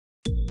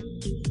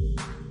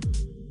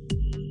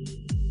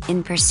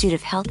in pursuit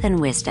of health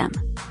and wisdom.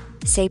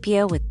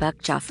 Sapio with Buck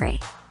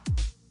Joffrey.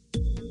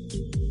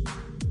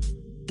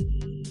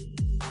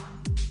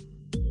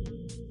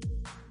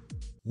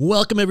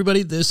 Welcome,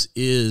 everybody. This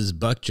is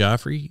Buck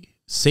Joffrey.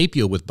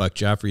 Sapio with Buck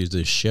Joffrey is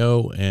this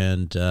show,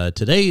 and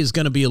today is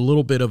going to be a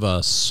little bit of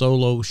a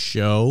solo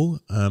show.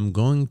 I'm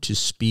going to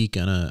speak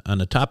on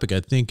a topic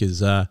I think is,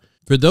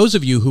 for those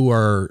of you who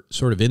are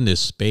sort of in this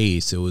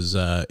space,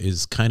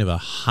 is kind of a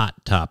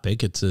hot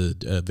topic. It's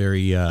a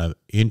very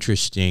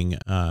interesting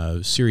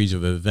series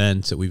of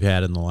events that we've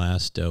had in the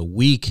last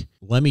week.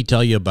 Let me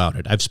tell you about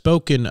it. I've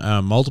spoken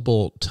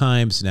multiple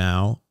times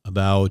now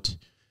about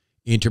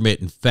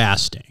intermittent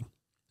fasting.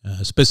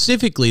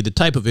 Specifically, the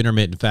type of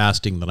intermittent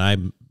fasting that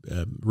I'm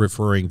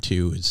referring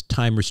to is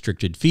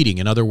time-restricted feeding.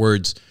 In other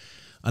words,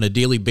 on a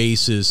daily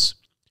basis,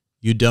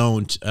 you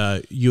don't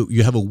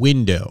you have a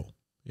window.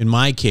 In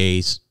my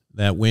case,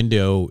 that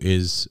window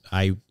is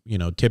I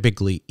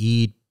typically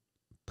eat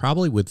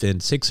probably within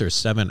 6 or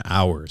 7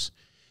 hours,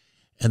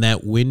 and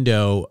that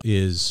window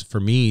is for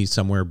me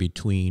somewhere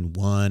between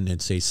 1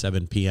 and say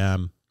 7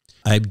 p.m.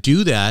 I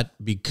do that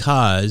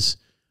because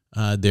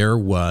there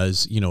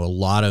was, a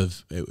lot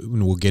of,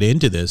 and we'll get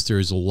into this,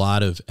 there's a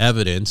lot of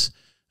evidence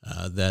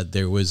that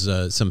there was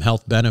some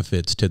health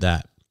benefits to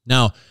that.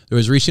 Now, there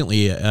was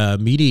recently a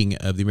meeting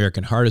of the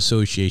American Heart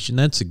Association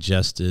that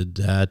suggested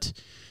that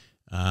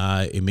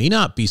it may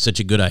not be such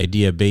a good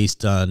idea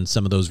based on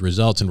some of those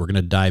results, and we're going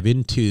to dive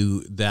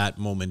into that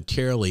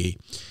momentarily.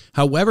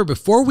 However,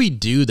 before we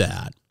do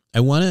that,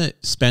 I want to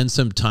spend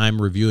some time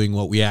reviewing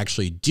what we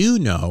actually do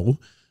know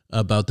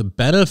about the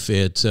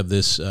benefits of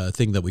this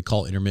thing that we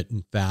call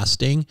intermittent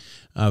fasting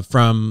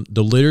from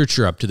the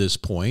literature up to this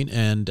point,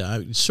 and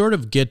sort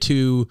of get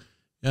to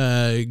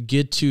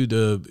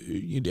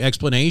the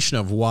explanation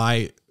of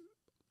why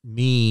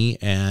me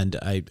and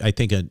I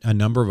think a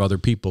number of other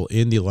people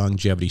in the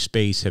longevity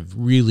space have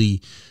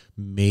really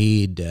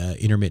made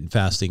intermittent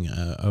fasting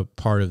a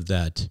part of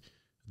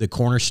the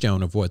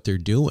cornerstone of what they're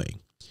doing.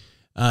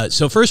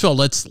 So first of all,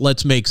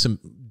 let's make some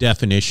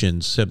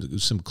definitions,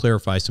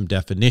 clarify some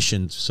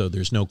definitions so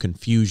there's no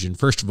confusion.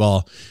 First of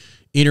all,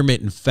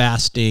 intermittent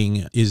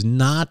fasting is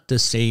not the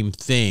same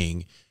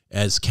thing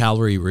as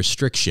calorie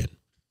restriction.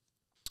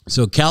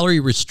 So calorie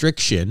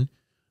restriction,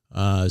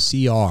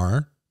 CR,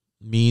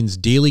 means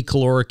daily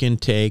caloric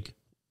intake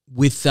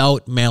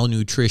without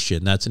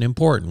malnutrition. That's an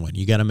important one.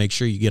 You got to make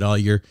sure you get all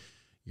your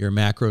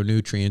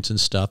macronutrients and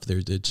stuff.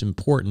 It's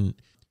important.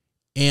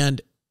 And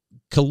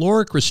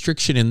caloric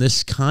restriction in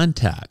this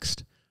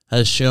context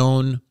has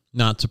shown,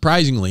 not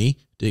surprisingly,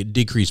 to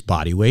decrease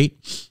body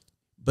weight.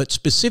 But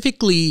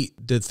specifically,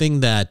 the thing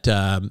that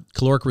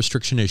caloric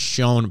restriction has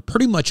shown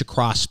pretty much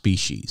across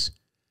species,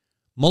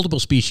 multiple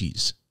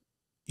species,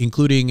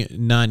 including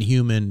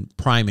non-human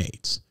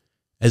primates,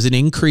 as an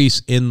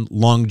increase in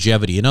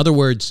longevity. In other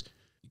words,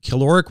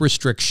 caloric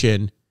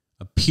restriction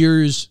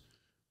appears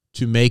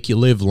to make you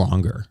live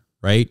longer,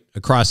 right,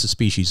 across the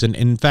species. And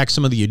in fact,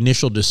 some of the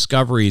initial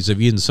discoveries of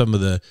even some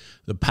of the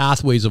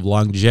pathways of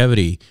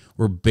longevity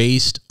were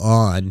based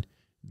on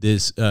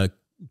this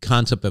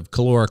concept of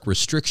caloric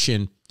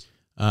restriction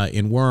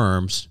in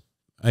worms.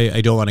 I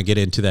don't want to get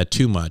into that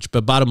too much,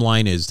 but bottom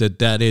line is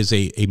that is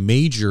a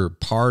major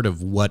part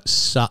of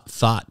what's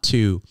thought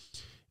to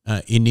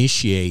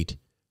initiate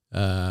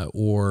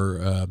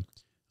or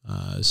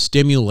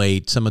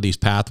stimulate some of these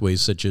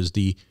pathways, such as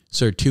the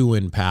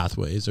sirtuin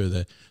pathways or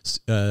the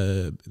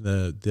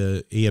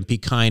AMP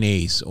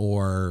kinase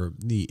or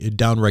the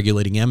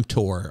downregulating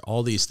mTOR,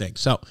 all these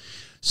things.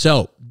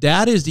 So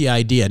that is the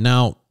idea.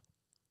 Now,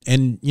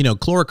 and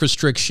caloric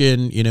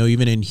restriction,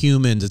 even in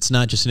humans, it's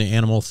not just an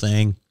animal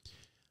thing.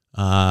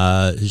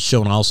 Is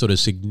shown also to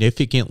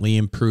significantly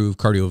improve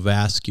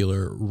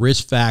cardiovascular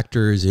risk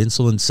factors,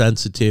 insulin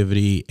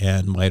sensitivity,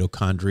 and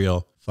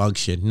mitochondrial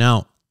function.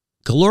 Now,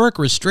 caloric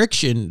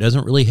restriction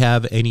doesn't really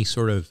have any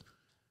sort of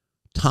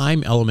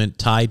time element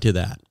tied to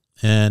that.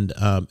 And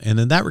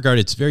in that regard,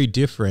 it's very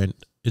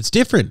different. It's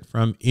different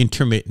from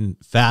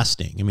intermittent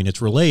fasting. I mean,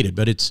 it's related,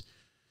 but it's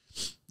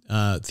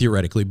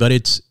theoretically, but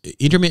it's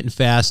intermittent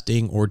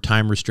fasting or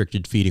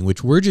time-restricted feeding,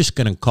 which we're just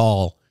going to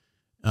call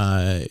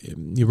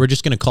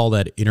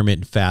that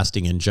intermittent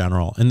fasting in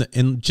general.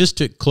 And just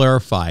to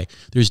clarify,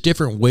 there's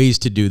different ways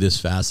to do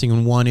this fasting,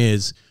 and one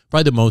is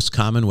probably the most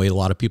common way a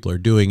lot of people are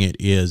doing it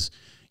is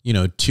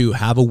to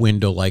have a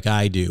window like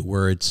I do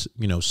where it's,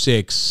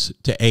 6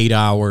 to 8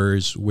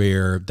 hours,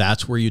 where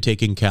that's where you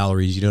take in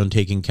calories. You don't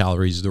take in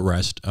calories the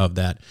rest of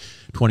that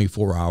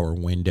 24-hour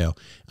window.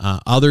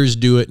 Others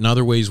do it in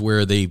other ways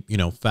where they,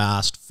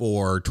 fast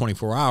for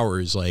 24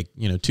 hours, like,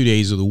 2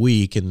 days of the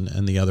week,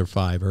 and the other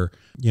 5 are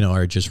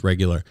just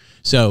regular.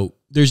 So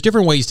there's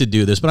different ways to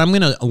do this, but I'm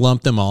going to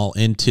lump them all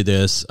into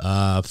this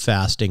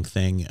fasting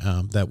thing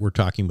that we're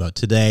talking about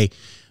today.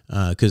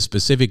 Because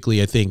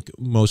specifically, I think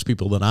most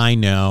people that I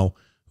know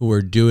who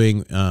are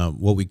doing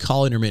what we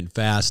call intermittent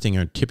fasting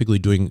are typically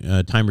doing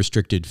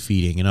time-restricted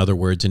feeding. In other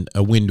words, in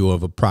a window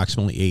of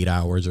approximately 8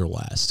 hours or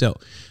less.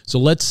 So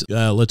let's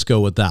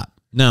go with that.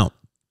 Now,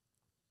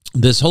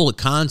 this whole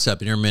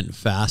concept, intermittent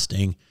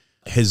fasting,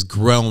 has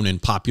grown in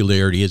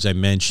popularity, as I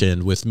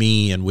mentioned, with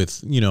me and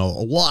with,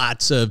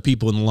 lots of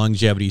people in the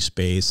longevity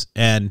space.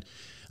 And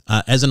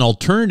as an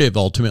alternative,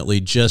 ultimately,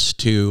 just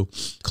to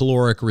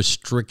caloric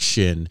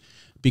restriction,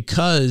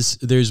 because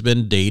there's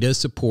been data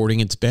supporting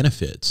its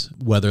benefits,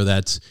 whether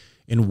that's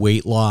in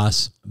weight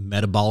loss,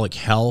 metabolic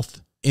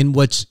health. And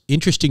what's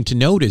interesting to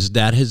note is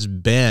that has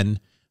been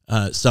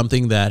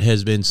something that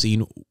has been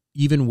seen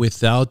even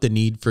without the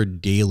need for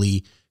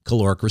daily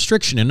caloric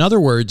restriction. In other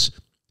words,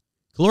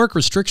 caloric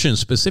restriction,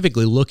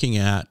 specifically looking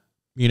at,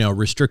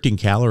 restricting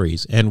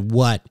calories, and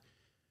what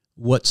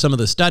some of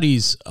the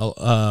studies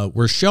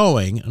were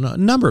showing, a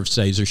number of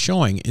studies are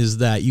showing, is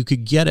that you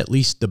could get at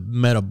least the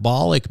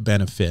metabolic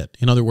benefit.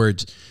 In other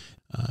words,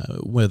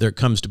 whether it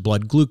comes to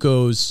blood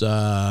glucose,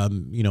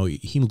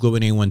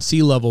 hemoglobin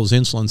A1C levels,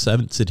 insulin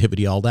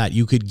sensitivity, all that,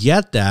 you could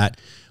get that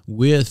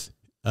with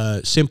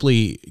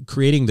simply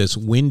creating this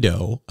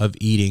window of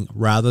eating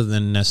rather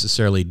than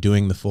necessarily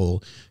doing the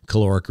full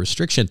caloric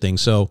restriction thing.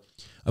 So,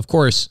 of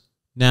course,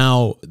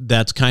 now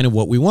that's kind of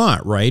what we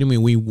want, right? I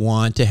mean, we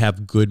want to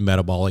have good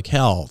metabolic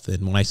health.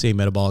 And when I say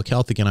metabolic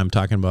health, again, I'm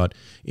talking about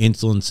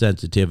insulin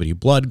sensitivity,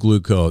 blood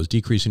glucose,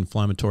 decrease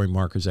inflammatory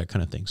markers, that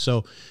kind of thing.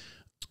 So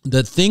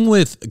the thing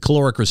with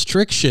caloric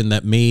restriction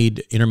that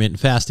made intermittent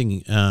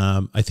fasting,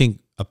 I think,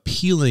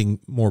 appealing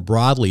more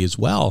broadly as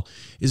well,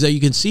 is that you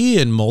can see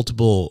in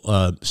multiple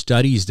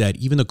studies that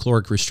even though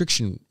caloric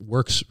restriction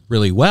works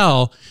really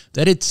well,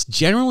 that it's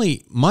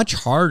generally much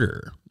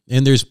harder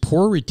and there's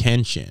poor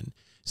retention.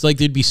 It's like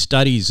there'd be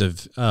studies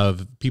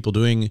of people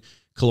doing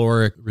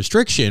caloric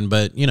restriction,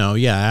 but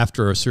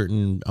after a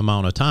certain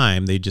amount of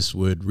time, they just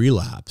would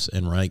relapse,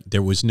 and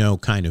there was no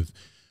kind of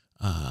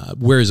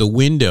whereas a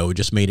window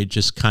just made it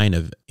just kind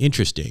of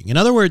interesting. In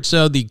other words,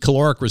 so the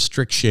caloric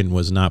restriction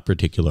was not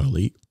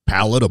particularly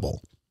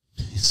palatable.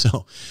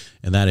 So,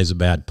 and that is a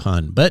bad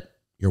pun, but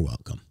you're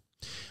welcome.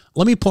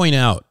 Let me point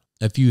out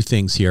a few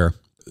things here.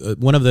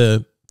 One of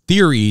the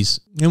theories,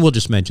 and we'll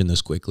just mention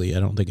this quickly, I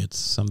don't think it's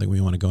something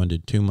we want to go into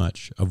too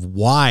much, of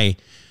why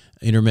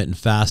intermittent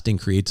fasting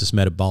creates this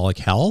metabolic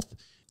health,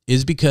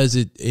 is because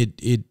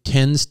it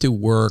tends to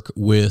work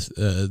with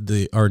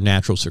our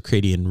natural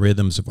circadian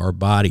rhythms of our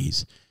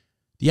bodies.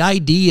 The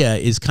idea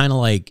is kind of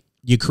like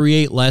you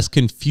create less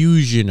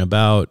confusion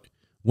about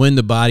when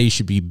the body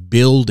should be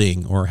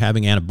building or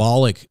having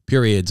anabolic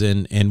periods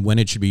and when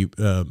it should be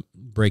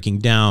breaking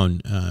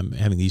down,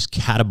 having these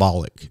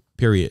catabolic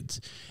periods.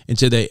 And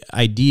so the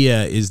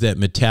idea is that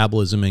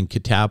metabolism and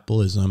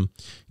catabolism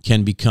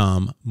can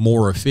become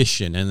more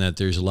efficient and that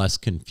there's less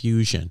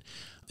confusion.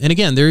 And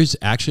again, there's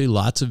actually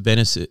lots of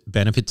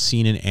benefits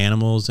seen in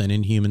animals and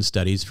in human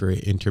studies for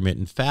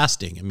intermittent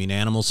fasting. I mean,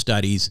 animal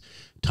studies,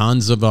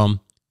 tons of them,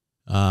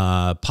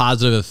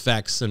 positive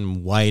effects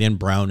in white and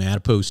brown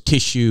adipose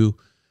tissue,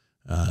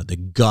 the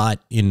gut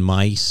in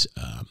mice.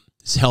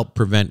 It's helped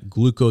prevent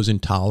glucose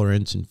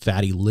intolerance and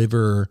fatty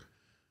liver,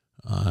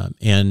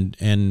 and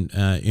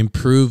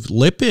improved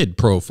lipid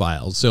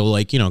profiles. So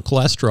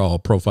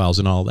cholesterol profiles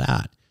and all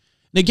that.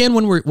 And again,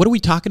 what are we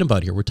talking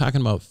about here? We're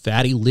talking about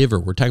fatty liver.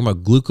 We're talking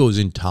about glucose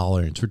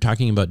intolerance. We're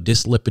talking about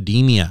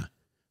dyslipidemia,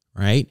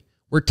 right?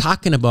 We're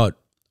talking about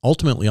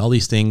ultimately all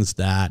these things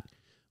that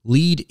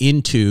lead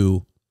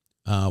into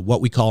what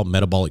we call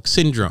metabolic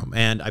syndrome.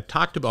 And I've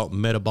talked about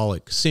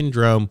metabolic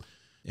syndrome,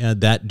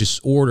 that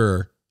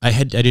disorder. I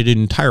did an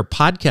entire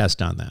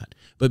podcast on that.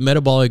 But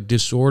metabolic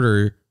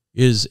disorder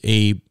is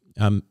a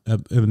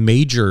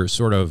major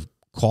sort of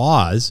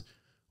cause,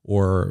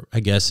 or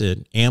I guess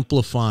an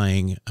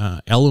amplifying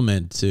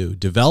element to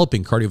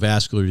developing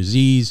cardiovascular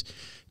disease,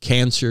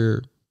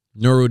 cancer,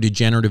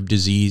 neurodegenerative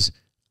disease.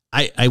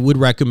 I would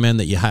recommend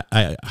that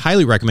I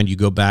highly recommend you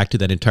go back to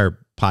that entire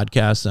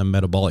podcast on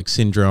metabolic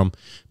syndrome,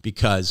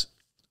 because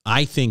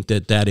I think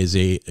that is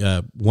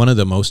one of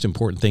the most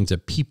important things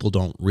that people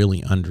don't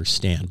really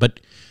understand. But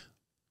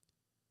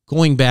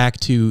going back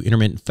to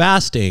intermittent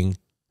fasting,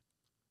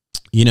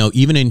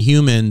 even in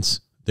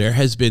humans, there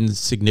has been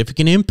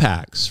significant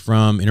impacts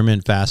from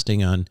intermittent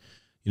fasting on,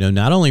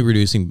 not only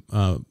reducing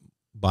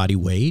body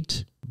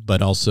weight,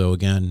 but also,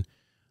 again,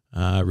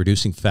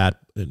 reducing fat,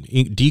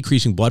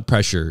 decreasing blood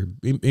pressure,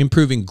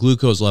 improving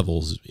glucose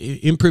levels,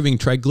 improving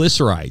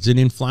triglycerides and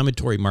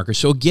inflammatory markers.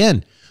 So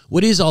again,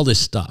 what is all this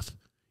stuff?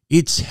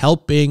 It's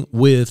helping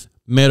with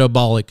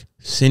metabolic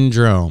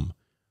syndrome,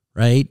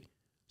 right?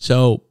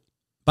 So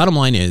bottom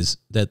line is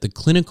that the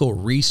clinical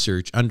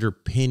research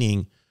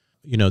underpinning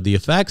the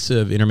effects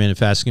of intermittent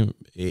fasting,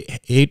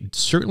 it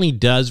certainly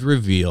does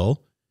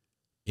reveal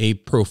a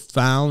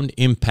profound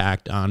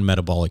impact on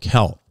metabolic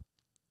health.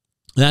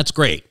 That's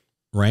great,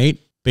 right?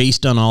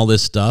 Based on all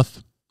this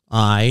stuff,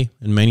 I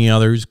and many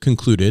others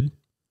concluded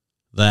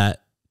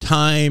that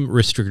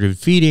time-restricted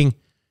feeding,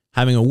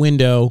 having a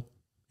window,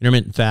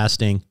 intermittent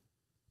fasting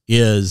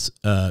is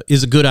a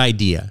good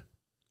idea.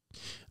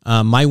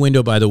 My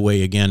window, by the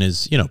way, again,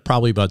 is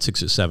probably about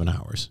 6 or 7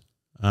 hours.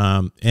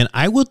 And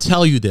I will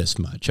tell you this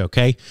much,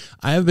 okay?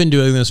 I have been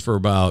doing this for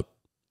about,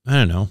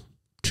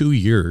 2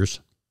 years.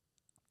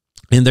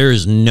 And there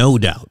is no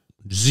doubt,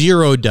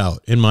 zero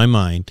doubt in my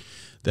mind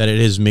that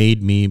it has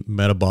made me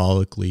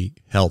metabolically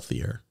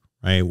healthier,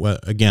 right? Well,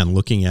 again,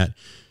 looking at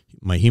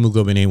my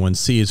hemoglobin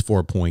A1C is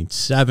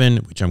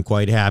 4.7, which I'm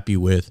quite happy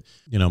with.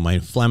 You know, my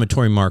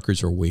inflammatory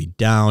markers are way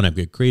down. I've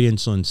got great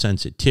insulin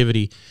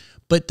sensitivity.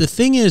 But the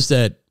thing is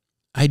that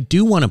I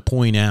do want to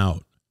point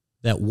out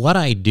that what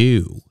I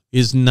do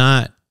is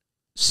not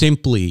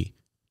simply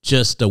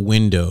just a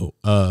window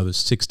of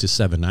 6 to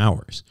 7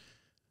 hours.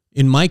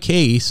 In my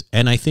case,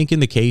 and I think in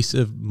the case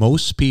of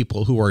most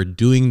people who are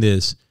doing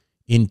this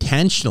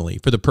intentionally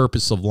for the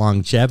purpose of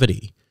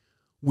longevity,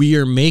 we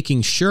are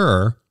making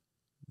sure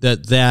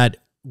that that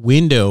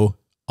window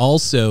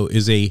also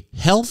is a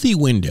healthy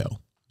window,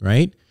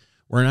 right?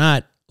 We're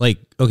not like,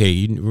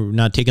 okay, we're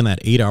not taking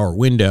that 8-hour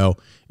window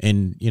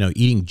and, you know,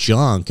 eating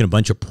junk and a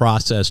bunch of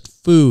processed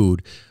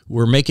food.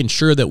 We're making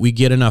sure that we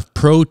get enough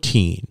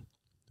protein,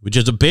 which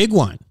is a big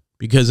one,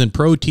 because in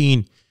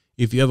protein,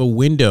 if you have a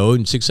window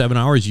in 6-7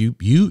 hours,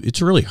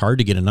 it's really hard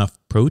to get enough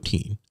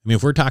protein. I mean,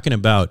 if we're talking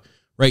about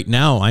right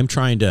now, I'm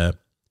trying to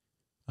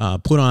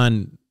put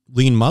on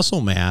lean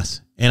muscle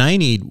mass, and I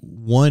need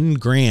 1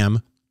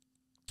 gram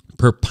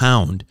per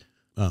pound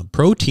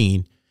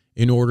protein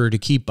in order to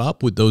keep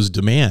up with those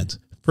demands.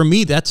 For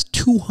me, that's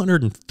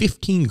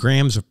 215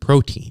 grams of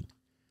protein,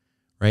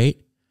 right?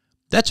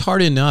 That's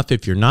hard enough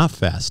if you're not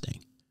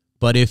fasting.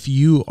 But if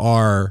you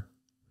are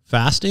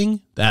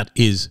fasting, that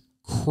is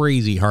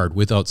crazy hard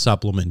without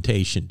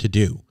supplementation to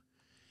do.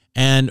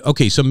 And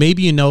okay, so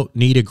maybe you don't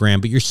need a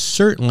gram, but you're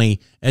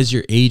certainly, as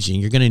you're aging,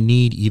 you're going to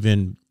need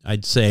even,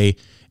 I'd say,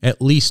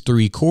 at least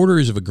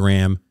 3/4 of a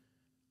gram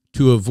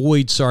to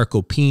avoid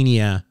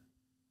sarcopenia,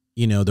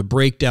 you know, the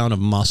breakdown of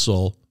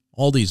muscle,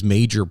 all these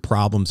major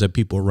problems that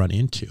people run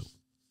into.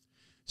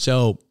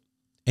 So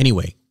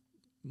anyway,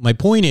 my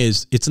point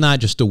is, it's not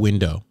just a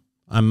window.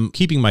 I'm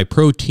keeping my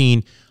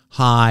protein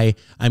high.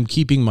 I'm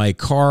keeping my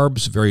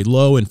carbs very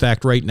low. In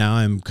fact, right now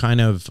I'm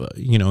kind of,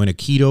 you know, in a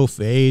keto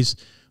phase,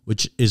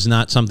 which is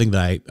not something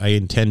that I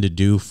intend to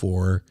do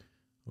for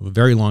a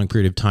very long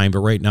period of time. But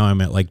right now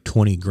I'm at like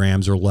 20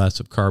 grams or less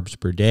of carbs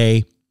per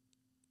day.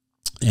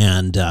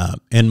 And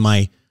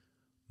my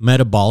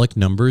metabolic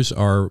numbers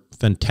are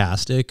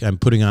fantastic. I'm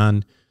putting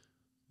on,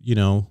 you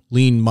know,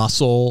 lean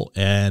muscle,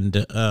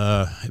 and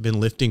I've been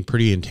lifting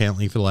pretty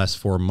intently for the last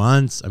 4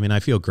 months. I mean, I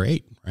feel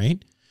great,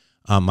 right?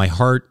 My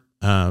heart,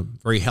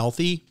 very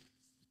healthy.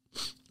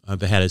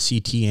 I've had a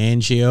CT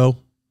angio.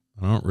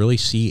 I don't really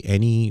see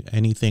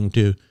anything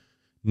to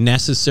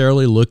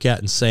necessarily look at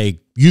and say,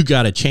 you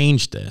got to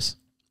change this.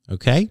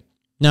 Okay.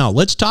 Now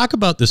let's talk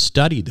about the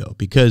study though,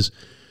 because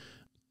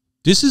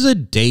this is a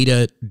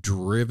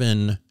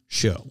data-driven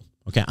show.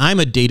 Okay. I'm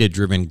a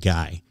data-driven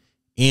guy,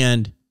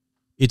 and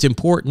it's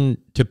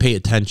important to pay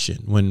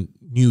attention when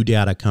new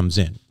data comes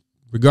in,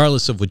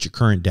 regardless of what your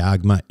current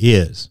dogma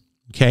is.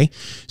 Okay.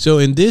 So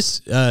in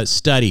this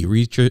study,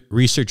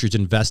 researchers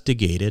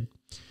investigated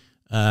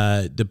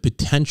the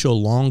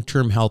potential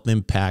long-term health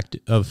impact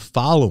of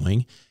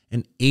following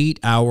an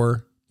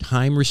 8-hour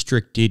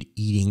time-restricted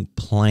eating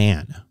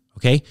plan.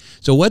 Okay.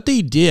 So what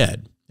they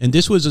did, and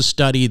this was a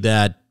study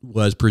that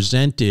was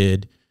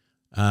presented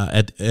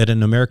at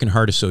an American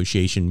Heart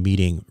Association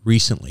meeting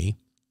recently.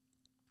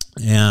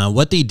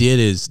 What they did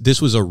is,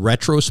 this was a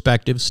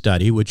retrospective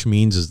study, which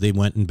means is they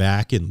went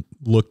back and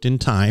looked in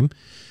time.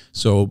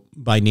 So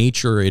by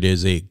nature, it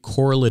is a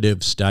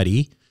correlative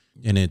study,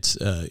 and it's,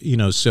 you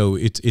know, so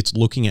it's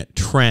looking at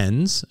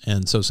trends.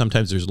 And so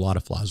sometimes there's a lot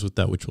of flaws with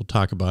that, which we'll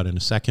talk about in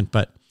a second,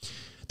 but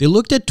they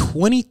looked at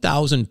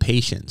 20,000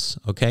 patients.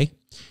 Okay.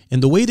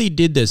 And the way they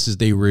did this is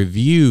they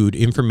reviewed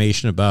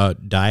information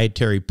about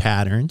dietary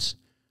patterns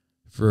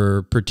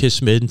for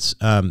participants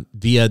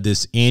via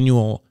this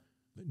annual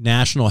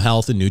National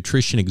Health and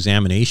Nutrition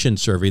Examination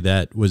Survey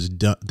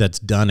that's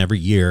done every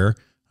year,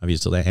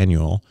 obviously the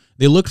annual.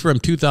 They looked from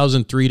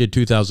 2003 to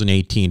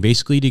 2018,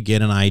 basically to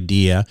get an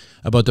idea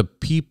about the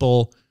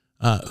people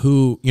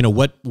who, you know,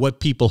 what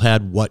people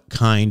had what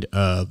kind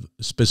of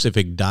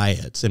specific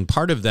diets. And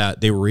part of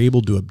that they were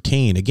able to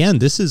obtain. Again,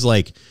 this is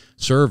like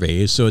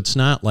surveys, so it's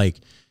not like,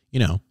 you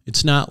know,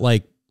 it's not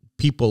like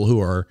people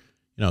who are,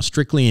 you know,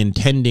 strictly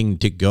intending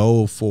to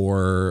go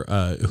for,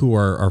 who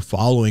are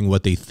following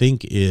what they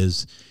think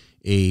is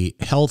a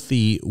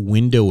healthy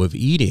window of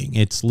eating.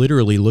 It's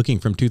literally looking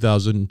from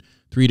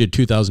 2003 to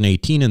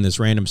 2018 in this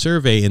random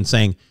survey and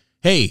saying,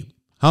 hey,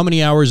 how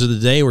many hours of the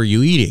day were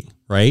you eating,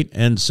 right?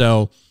 And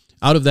so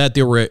out of that,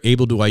 they were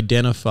able to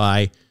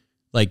identify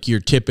like your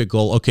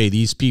typical, okay,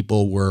 these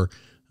people were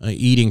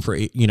eating for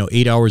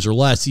 8 hours or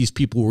less. These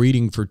people were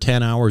eating for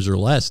 10 hours or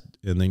less.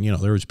 And then, you know,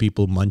 there was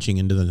people munching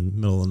into the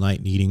middle of the night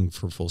and eating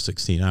for full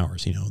 16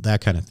 hours, you know,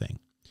 that kind of thing.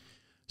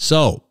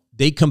 So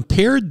they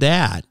compared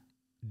that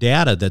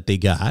data that they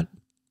got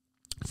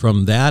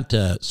from that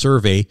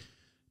survey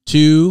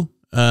to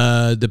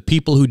the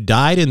people who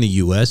died in the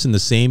U.S. in the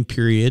same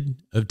period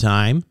of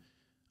time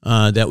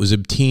that was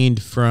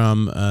obtained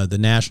from the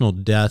National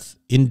Death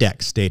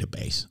Index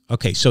database.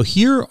 Okay, so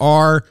here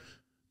are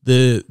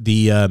the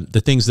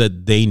things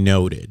that they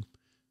noted.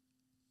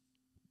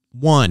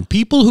 One,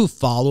 people who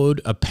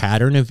followed a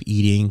pattern of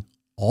eating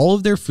all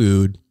of their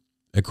food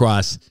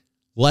across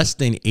less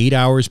than 8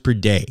 hours per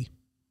day.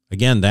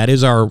 Again, that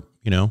is our,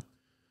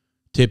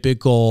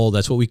 typical,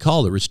 that's what we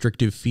call the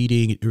restrictive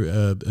feeding,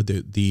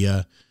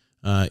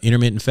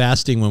 intermittent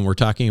fasting when we're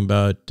talking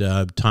about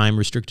time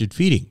restricted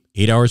feeding,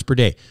 8 hours per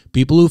day.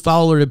 People who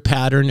followed a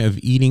pattern of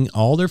eating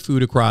all their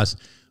food across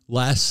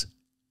less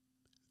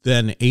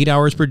than 8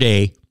 hours per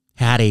day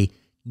had a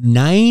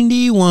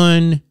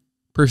 91%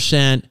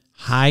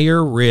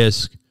 higher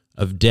risk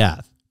of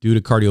death due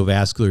to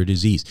cardiovascular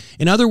disease.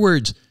 In other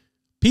words,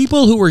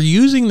 people who were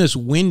using this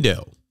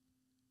window,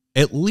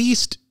 at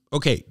least,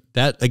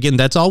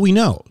 that's all we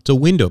know. It's a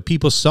window.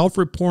 People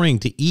self-reporting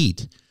to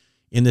eat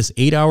in this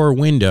 8-hour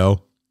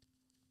window,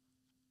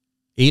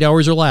 8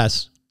 hours or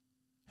less,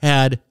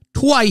 had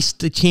twice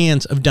the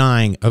chance of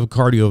dying of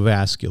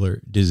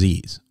cardiovascular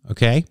disease.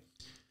 Okay?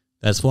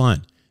 That's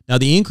one. Now,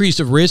 the increase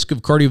of risk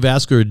of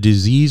cardiovascular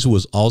disease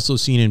was also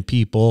seen in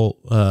people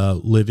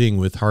living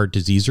with heart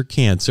disease or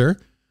cancer.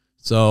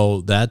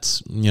 So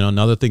that's,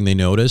 another thing they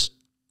noticed.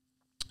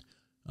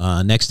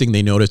 Next thing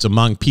they noticed,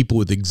 among people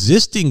with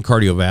existing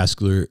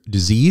cardiovascular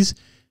disease,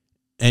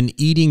 an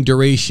eating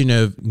duration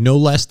of no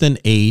less than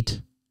 8,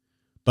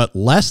 but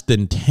less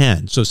than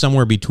 10. So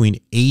somewhere between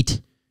 8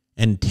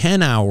 and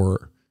 10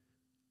 hour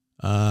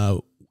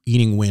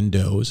eating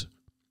windows.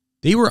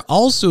 They were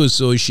also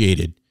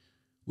associated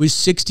with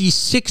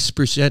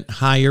 66%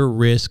 higher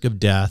risk of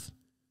death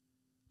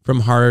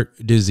from heart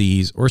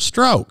disease or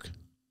stroke.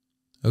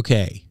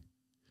 Okay.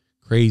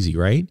 Crazy,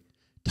 right?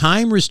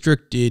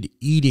 Time-restricted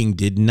eating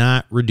did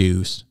not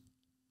reduce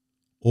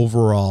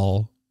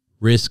overall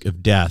risk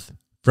of death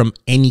from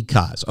any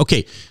cause.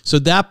 Okay, so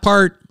that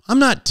part, I'm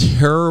not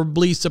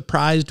terribly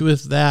surprised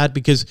with that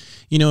because,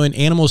 in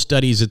animal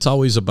studies, it's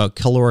always about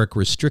caloric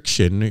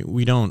restriction.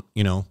 We don't,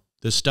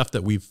 the stuff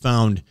that we've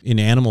found in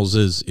animals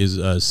is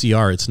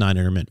CR. It's not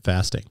intermittent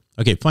fasting.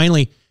 Okay,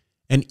 finally,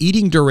 an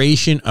eating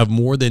duration of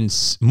more than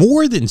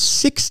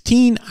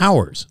 16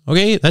 hours.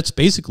 Okay, that's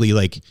basically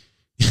like,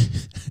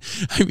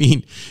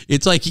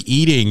 it's like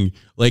eating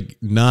like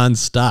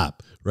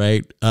nonstop,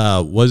 right?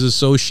 Was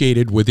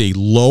associated with a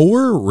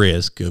lower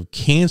risk of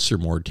cancer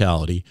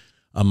mortality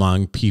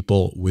among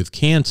people with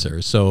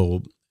cancer.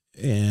 So,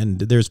 and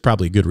there's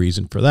probably a good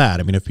reason for that.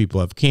 If people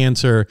have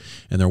cancer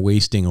and they're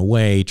wasting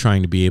away,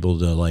 trying to be able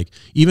to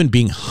even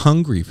being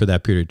hungry for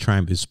that period of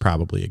time is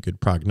probably a good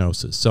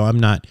prognosis. So I'm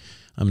not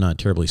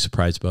terribly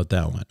surprised about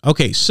that one.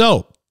 Okay,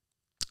 so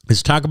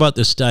let's talk about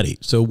this study.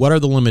 So what are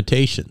the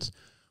limitations?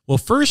 Well,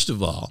 first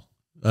of all,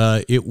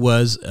 it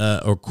was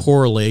a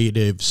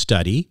correlative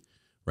study,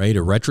 right?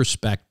 A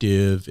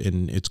retrospective,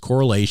 and its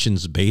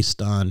correlations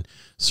based on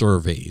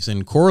surveys.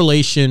 And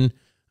correlation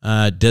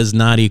does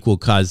not equal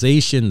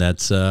causation.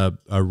 That's a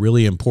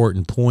really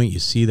important point. You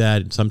see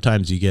that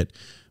sometimes you get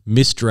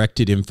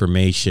misdirected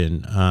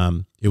information.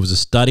 It was a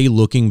study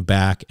looking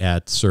back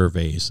at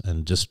surveys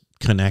and just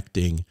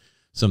connecting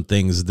some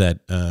things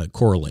that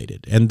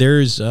correlated. And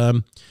there's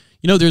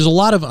there's a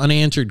lot of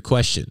unanswered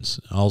questions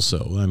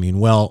also.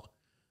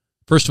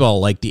 First of all,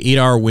 like the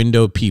 8-hour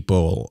window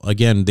people,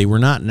 again, they were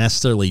not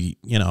necessarily,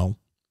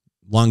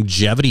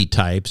 longevity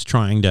types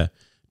trying to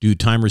do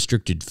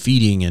time-restricted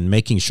feeding and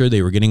making sure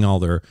they were getting all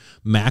their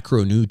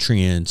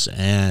macronutrients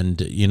and,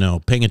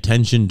 paying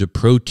attention to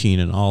protein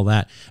and all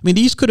that.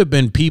 These could have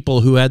been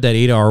people who had that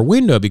 8-hour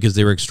window because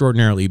they were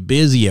extraordinarily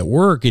busy at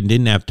work and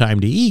didn't have time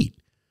to eat,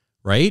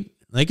 right?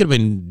 They could have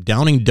been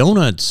downing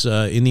donuts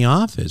in the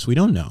office. We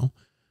don't know.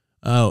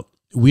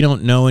 We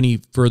don't know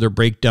any further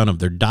breakdown of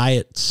their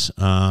diets.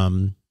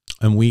 And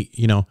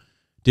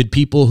did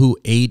people who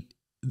ate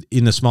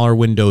in the smaller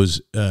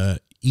windows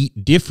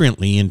eat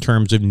differently in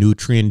terms of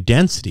nutrient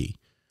density?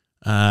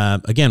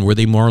 Again, were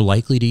they more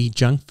likely to eat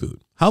junk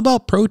food? How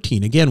about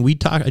protein? Again,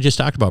 I just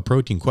talked about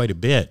protein quite a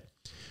bit.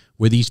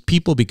 Were these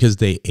people, because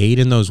they ate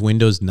in those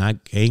windows,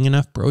 not getting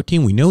enough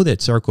protein? We know that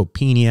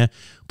sarcopenia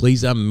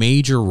plays a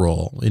major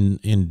role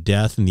in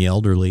death in the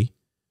elderly,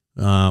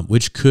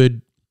 which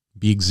could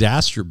be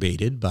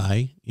exacerbated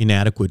by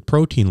inadequate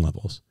protein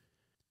levels.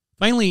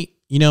 Finally,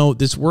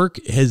 this work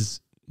has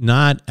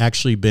not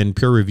actually been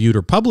peer-reviewed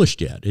or published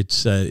yet.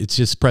 It's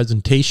just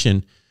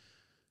presentation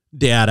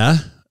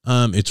data.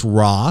 It's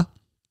raw,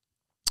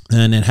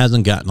 and it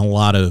hasn't gotten a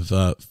lot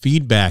of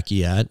feedback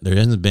yet. There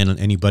hasn't been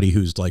anybody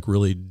who's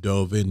really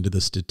dove into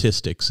the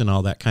statistics and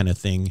all that kind of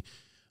thing,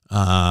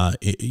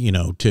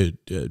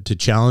 to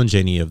challenge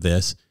any of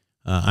this.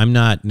 I'm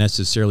not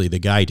necessarily the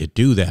guy to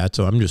do that,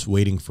 so I'm just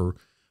waiting for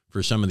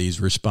some of these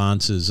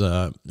responses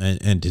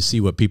and to see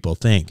what people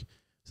think.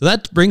 So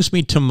that brings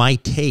me to my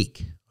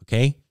take,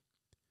 okay?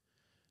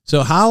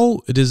 So how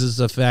does this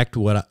affect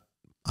what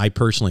I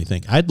personally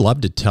think? I'd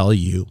love to tell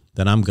you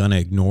that I'm going to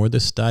ignore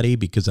the study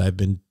because I've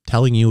been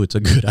telling you it's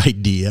a good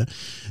idea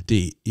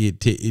to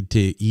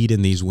eat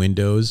in these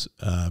windows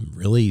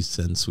really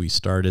since we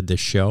started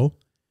this show.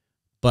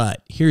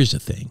 But here's the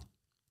thing.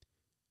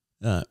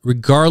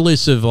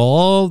 Regardless of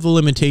all the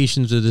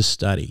limitations of this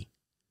study,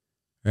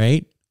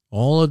 right?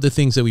 All of the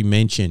things that we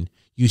mentioned,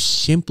 you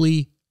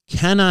simply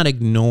cannot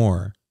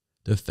ignore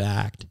the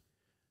fact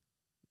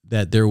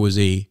that there was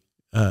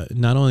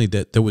not only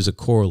that there was a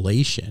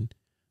correlation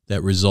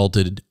that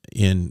resulted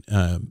in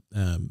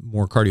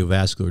more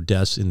cardiovascular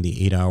deaths in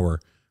the 8-hour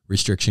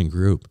restriction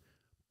group,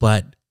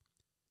 but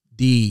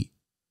it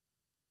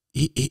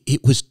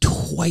was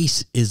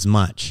twice as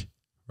much,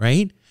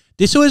 right?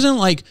 This wasn't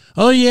like,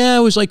 oh yeah,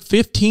 it was like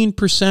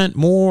 15%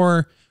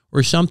 more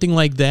or something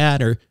like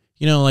that, or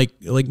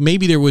like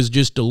maybe there was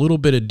just a little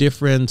bit of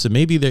difference, and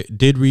maybe they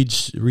did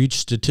reach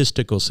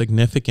statistical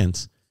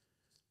significance.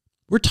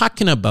 We're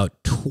talking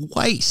about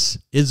twice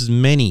as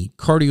many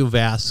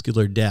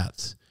cardiovascular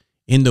deaths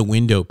in the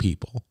window,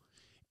 people.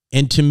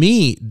 And to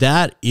me,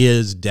 that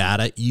is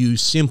data you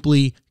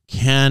simply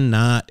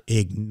cannot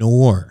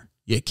ignore.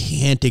 You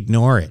can't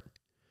ignore it.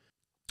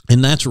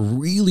 And that's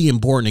really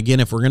important. Again,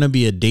 if we're going to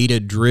be a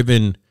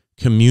data-driven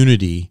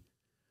community,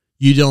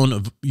 you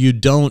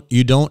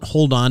don't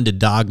hold on to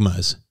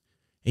dogmas,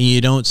 and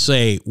you don't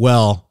say,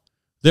 well,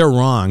 they're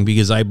wrong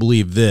because I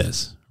believe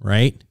this,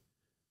 right?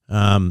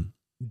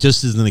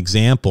 Just as an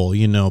example,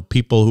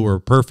 people who are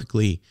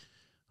perfectly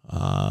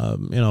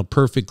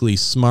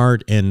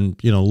smart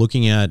and,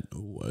 looking at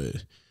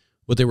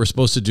what they were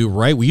supposed to do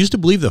right. We used to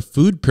believe the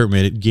food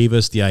pyramid gave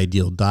us the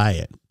ideal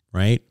diet,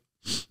 right?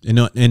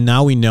 And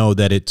now we know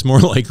that it's more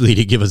likely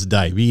to give us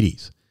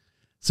diabetes.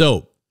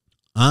 So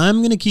I'm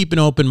going to keep an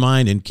open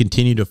mind and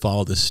continue to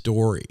follow the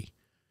story.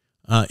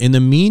 In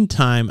the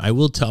meantime, I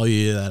will tell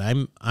you that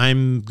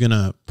I'm going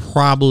to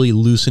probably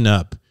loosen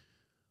up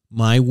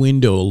my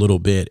window a little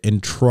bit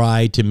and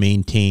try to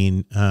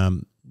maintain,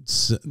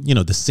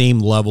 the same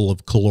level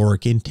of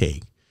caloric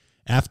intake.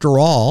 After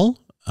all,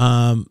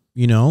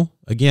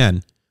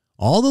 again,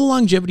 all the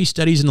longevity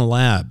studies in the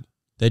lab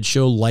that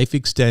show life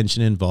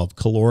extension involve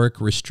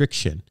caloric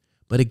restriction,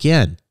 but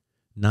again,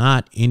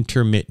 not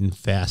intermittent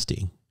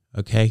fasting,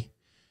 okay?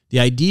 The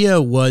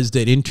idea was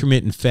that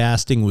intermittent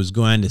fasting was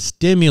going to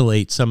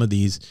stimulate some of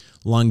these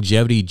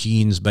longevity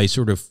genes by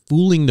sort of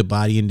fooling the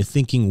body into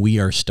thinking we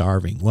are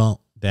starving.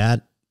 Well,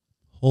 that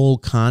whole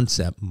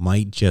concept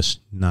might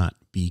just not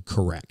be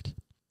correct.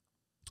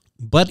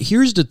 But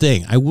here's the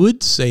thing. I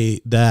would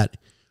say that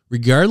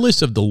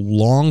regardless of the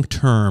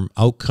long-term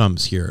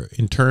outcomes here,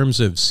 in terms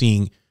of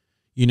seeing,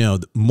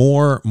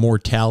 more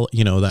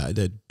mortality,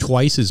 the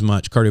twice as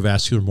much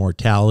cardiovascular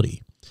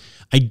mortality,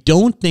 I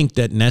don't think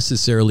that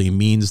necessarily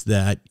means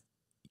that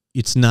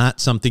it's not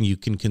something you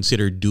can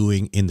consider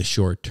doing in the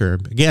short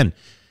term. Again,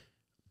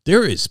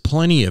 there is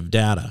plenty of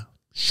data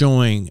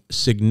showing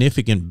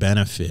significant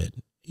benefit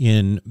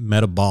in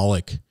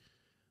metabolic,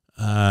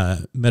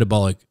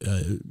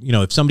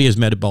 if somebody has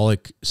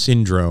metabolic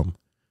syndrome,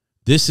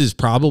 this is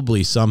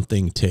probably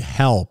something to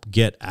help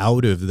get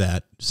out of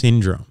that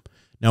syndrome.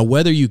 Now,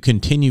 whether you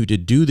continue to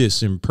do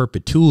this in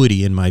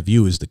perpetuity, in my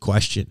view, is the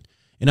question.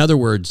 In other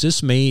words,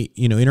 this may,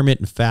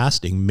 intermittent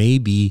fasting may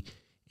be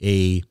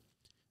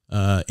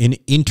an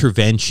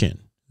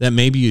intervention that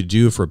maybe you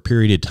do for a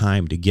period of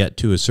time to get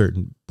to a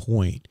certain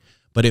point,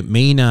 but it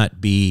may not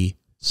be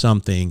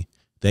something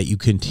that you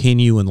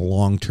continue in the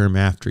long term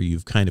after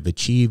you've kind of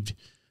achieved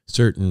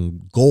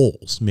certain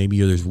goals.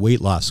 Maybe there's weight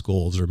loss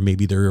goals, or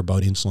maybe they're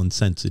about insulin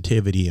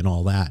sensitivity and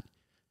all that,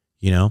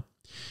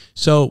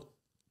 So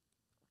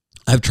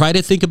I've tried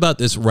to think about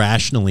this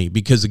rationally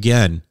because,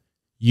 again,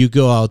 you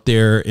go out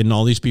there and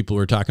all these people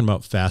are talking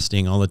about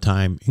fasting all the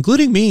time,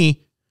 including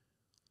me,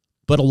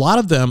 but a lot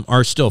of them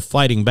are still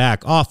fighting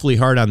back awfully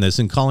hard on this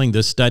and calling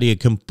this study a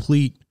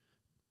complete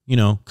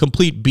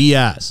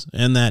BS,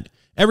 and that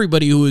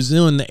everybody who was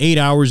doing the 8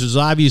 hours is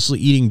obviously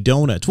eating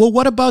donuts. Well,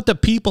 what about the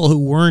people who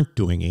weren't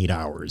doing 8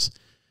 hours?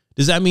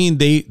 Does that mean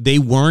they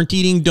weren't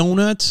eating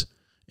donuts?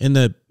 And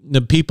the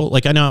people,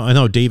 like I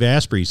know Dave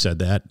Asprey said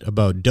that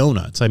about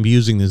donuts. I'm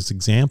using this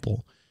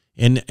example.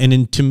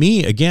 And to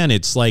me, again,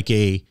 it's like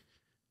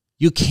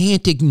you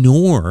can't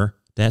ignore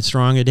that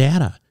strong of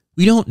data.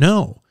 We don't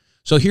know.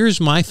 So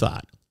here's my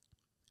thought.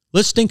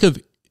 Let's think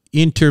of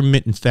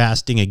intermittent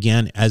fasting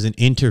again as an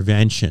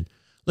intervention.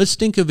 Let's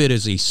think of it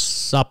as a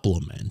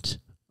supplement,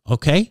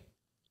 okay?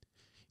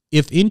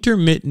 If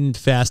intermittent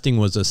fasting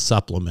was a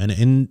supplement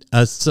and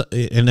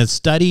a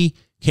study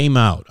came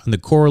out on the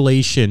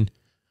correlation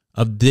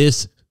of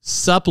this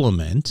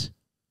supplement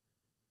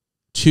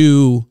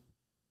to,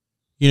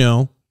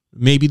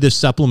 maybe the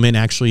supplement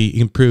actually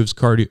improves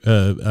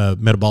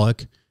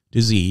metabolic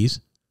disease,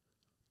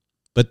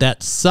 but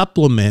that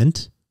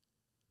supplement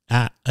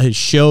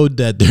showed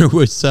that there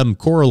was some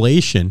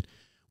correlation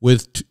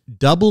with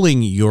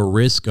doubling your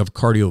risk of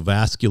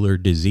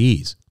cardiovascular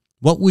disease,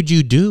 what would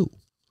you do?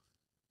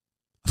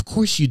 Of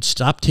course, you'd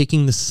stop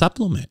taking the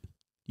supplement.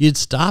 You'd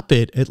stop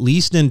it at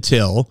least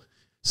until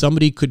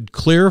somebody could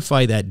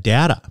clarify that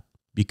data,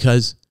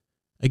 because,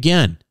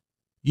 again,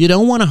 you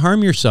don't want to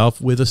harm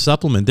yourself with a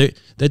supplement.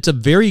 That's a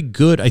very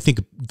good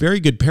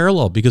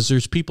parallel, because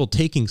there's people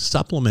taking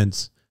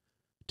supplements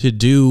to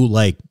do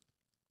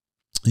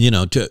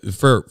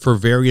for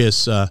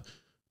various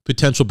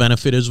potential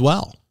benefit as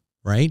well,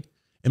 right?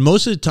 And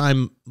most of the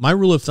time, my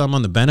rule of thumb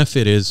on the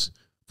benefit is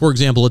For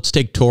example, let's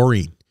take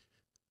taurine.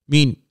 I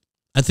mean,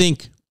 I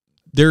think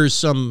there's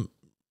some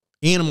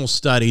animal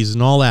studies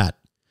and all that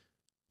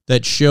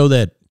show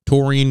that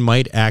taurine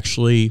might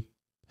actually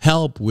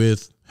help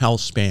with health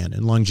span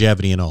and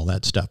longevity and all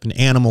that stuff. In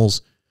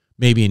animals,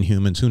 maybe in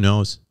humans, who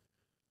knows?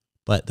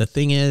 But the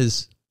thing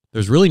is,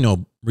 there's really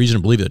no reason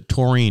to believe that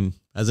taurine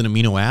as an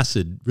amino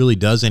acid really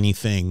does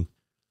anything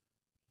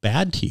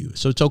bad to you.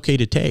 So it's okay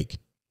to take,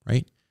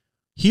 right?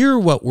 Here,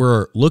 what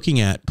we're looking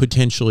at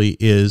potentially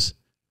is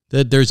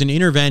that there's an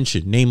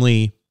intervention,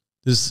 namely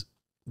this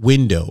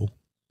window,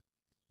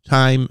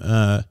 time,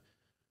 the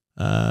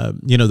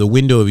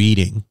window of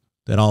eating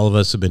that a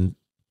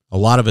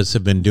lot of us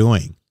have been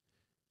doing.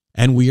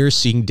 And we are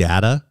seeing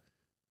data,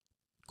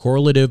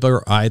 correlative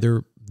or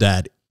either,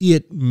 that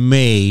it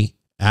may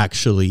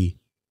actually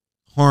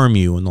harm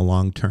you in the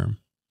long term.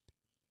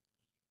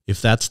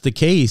 If that's the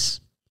case,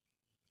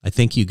 I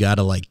think you got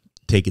to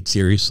take it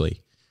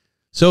seriously.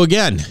 So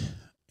again,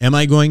 am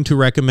I going to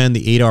recommend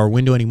the 8-hour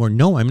window anymore?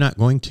 No, I'm not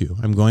going to.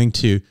 I'm going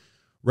to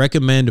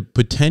recommend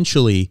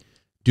potentially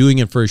doing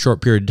it for a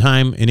short period of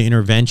time, an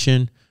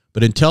intervention.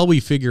 But until we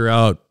figure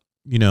out,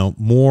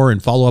 more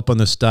and follow up on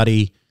the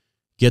study,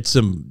 get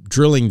some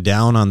drilling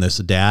down on this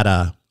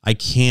data, I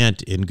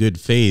can't, in good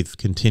faith,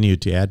 continue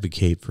to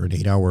advocate for an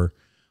 8-hour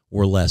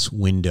or less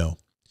window.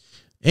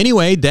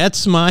 Anyway,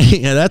 that's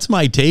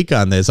my take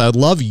on this. I'd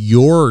love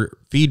your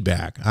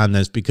feedback on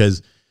this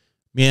because,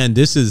 man,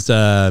 this is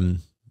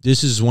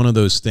one of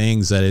those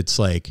things that it's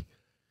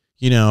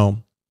you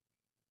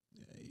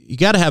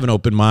got to have an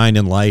open mind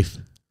in life,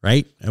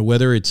 right? And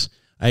whether it's,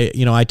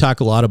 I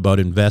talk a lot about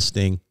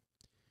investing,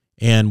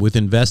 and with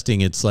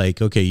investing, it's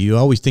okay, you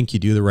always think you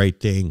do the right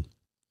thing,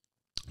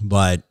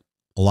 but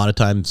a lot of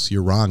times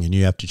you're wrong and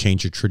you have to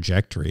change your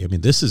trajectory. I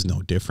mean, this is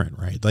no different,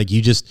 right?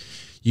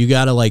 You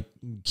got to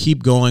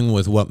keep going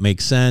with what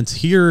makes sense.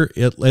 Here,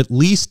 at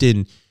least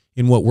in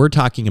what we're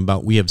talking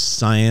about, we have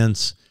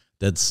science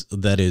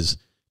that is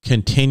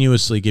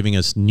continuously giving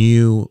us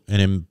new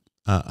and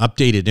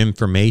updated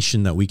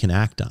information that we can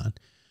act on.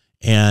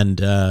 And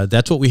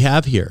that's what we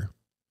have here.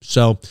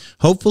 So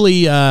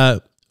hopefully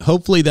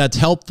that's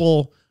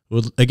helpful.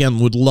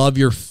 Would love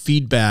your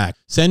feedback.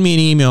 Send me an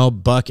email,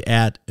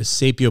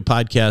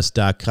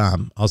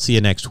 buck@sapiopodcast.com. I'll see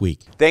you next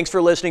week. Thanks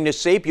for listening to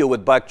Sapio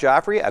with Buck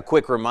Joffrey. A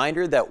quick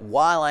reminder that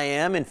while I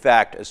am, in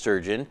fact, a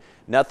surgeon,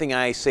 nothing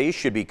I say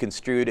should be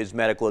construed as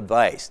medical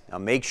advice. Now,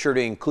 make sure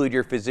to include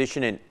your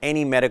physician in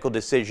any medical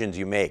decisions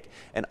you make.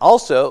 And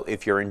also,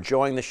 if you're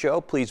enjoying the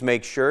show, please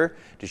make sure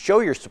to show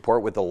your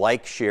support with a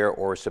like, share,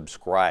 or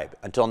subscribe.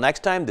 Until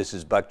next time, this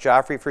is Buck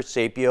Joffrey for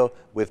Sapio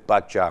with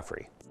Buck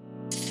Joffrey.